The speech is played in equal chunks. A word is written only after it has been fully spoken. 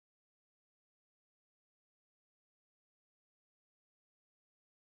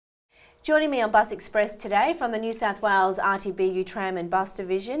Joining me on Bus Express today from the New South Wales Rtbu Tram and Bus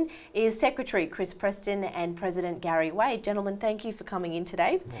Division is Secretary Chris Preston and President Gary Wade. Gentlemen, thank you for coming in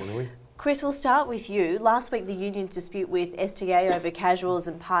today. Morning. Chris, we'll start with you. Last week the union's dispute with STA over casuals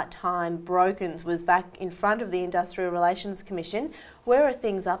and part-time brokens was back in front of the Industrial Relations Commission. Where are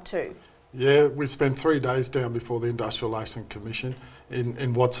things up to? Yeah, we spent 3 days down before the Industrial Relations Commission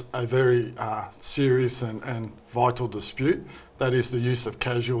in what's a very serious and vital dispute. That is the use of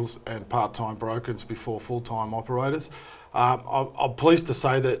casuals and part-time brokers before full-time operators. I'm pleased to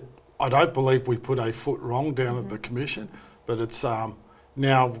say that I don't believe we put a foot wrong down at the Commission, but it's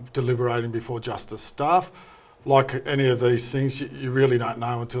now deliberating before Justice staff. Like any of these things, you really don't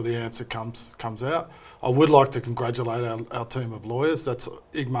know until the answer comes out. I would like to congratulate our team of lawyers. That's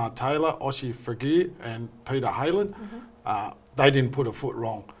Igmar Taylor, Oshi Fragir and Peter Halen. They didn't put a foot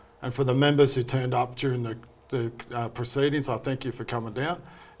wrong. And for the members who turned up during the proceedings, I thank you for coming down.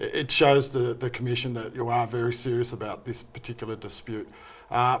 It shows the Commission that you are very serious about this particular dispute.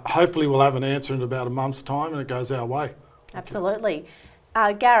 Hopefully we'll have an answer in about a month's time and it goes our way. Absolutely.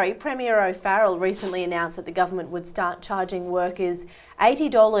 Gary, Premier O'Farrell recently announced that the government would start charging workers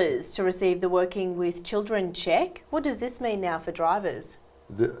 $80 to receive the Working with Children check. What does this mean now for drivers?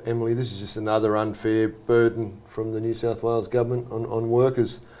 Emily, this is just another unfair burden from the New South Wales government on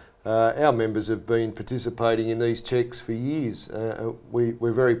workers. Our members have been participating in these checks for years.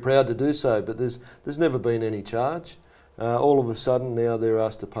 We're very proud to do so, but there's never been any charge. All of a sudden now they're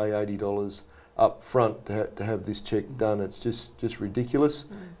asked to pay $80 up front to have this check done. It's just ridiculous.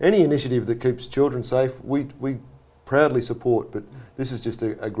 Any initiative that keeps children safe, we proudly support, but this is just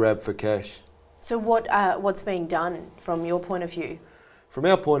a grab for cash. So what's being done from your point of view? From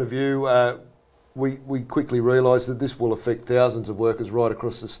our point of view, we quickly realised that this will affect thousands of workers right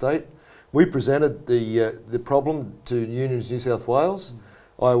across the state. We presented the problem to Unions New South Wales.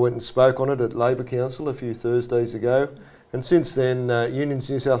 I went and spoke on it at Labor Council a few Thursdays ago, and since then Unions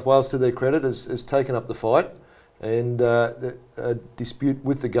New South Wales, to their credit, has taken up the fight, and a dispute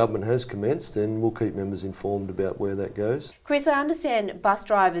with the government has commenced, and we'll keep members informed about where that goes. Chris, I understand bus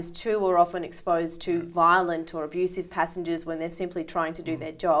drivers too are often exposed to violent or abusive passengers when they're simply trying to do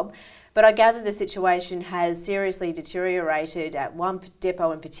their job, but I gather the situation has seriously deteriorated at one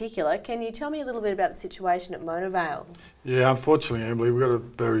depot in particular. Can you tell me a little bit about the situation at Mona Vale? Yeah, unfortunately, Emily, we've got a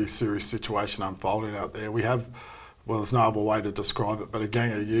very serious situation unfolding out there. We have, well, there's no other way to describe it, but a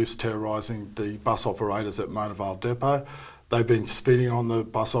gang of youths terrorising the bus operators at Mona Vale Depot. They've been spitting on the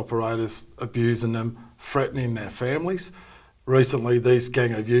bus operators, abusing them, threatening their families. Recently, these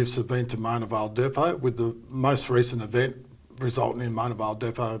gang of youths have been to Mona Vale Depot, with the most recent event resulting in Mona Vale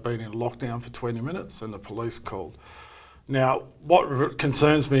Depot being in lockdown for 20 minutes and the police called. Now, what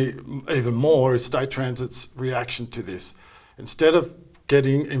concerns me even more is State Transit's reaction to this. Instead of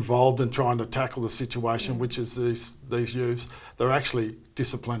getting involved and trying to tackle the situation, which is these youths, they're actually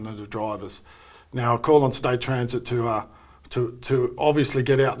disciplining the drivers. Now, I call on State Transit to obviously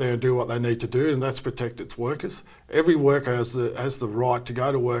get out there and do what they need to do, and that's protect its workers. Every worker has the right to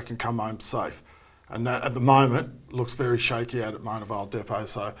go to work and come home safe, and that at the moment looks very shaky out at Mona Vale Depot.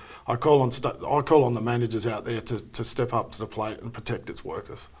 So I call on the managers out there to step up to the plate and protect its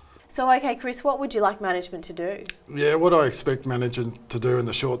workers. So, okay, Chris, what would you like management to do? Yeah, what I expect management to do in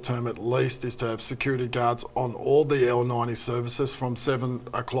the short term at least is to have security guards on all the L90 services from 7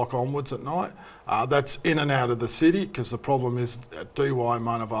 o'clock onwards at night. That's in and out of the city, because the problem is at DY,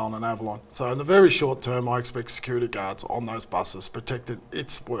 Mona Vale and Avalon. So in the very short term, I expect security guards on those buses protecting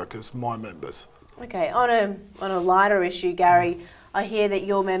its workers, my members. Okay, on a lighter issue, Gary, I hear that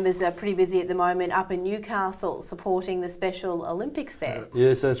your members are pretty busy at the moment up in Newcastle supporting the Special Olympics there.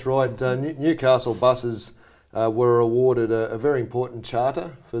 Yes, that's right. Newcastle buses were awarded a very important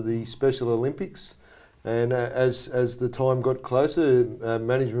charter for the Special Olympics, and as the time got closer,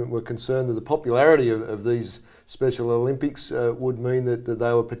 management were concerned that the popularity of these Special Olympics would mean that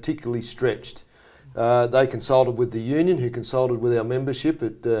they were particularly stretched. They consulted with the union, who consulted with our membership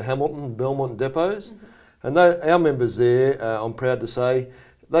at Hamilton and Belmont depots. And our members there, I'm proud to say,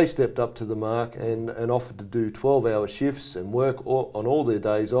 they stepped up to the mark and offered to do 12-hour shifts and work on all their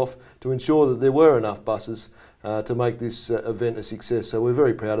days off to ensure that there were enough buses to make this event a success. So we're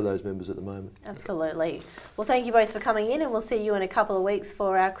very proud of those members at the moment. Absolutely. Well, thank you both for coming in, and we'll see you in a couple of weeks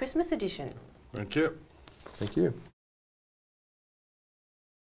for our Christmas edition. Thank you. Thank you.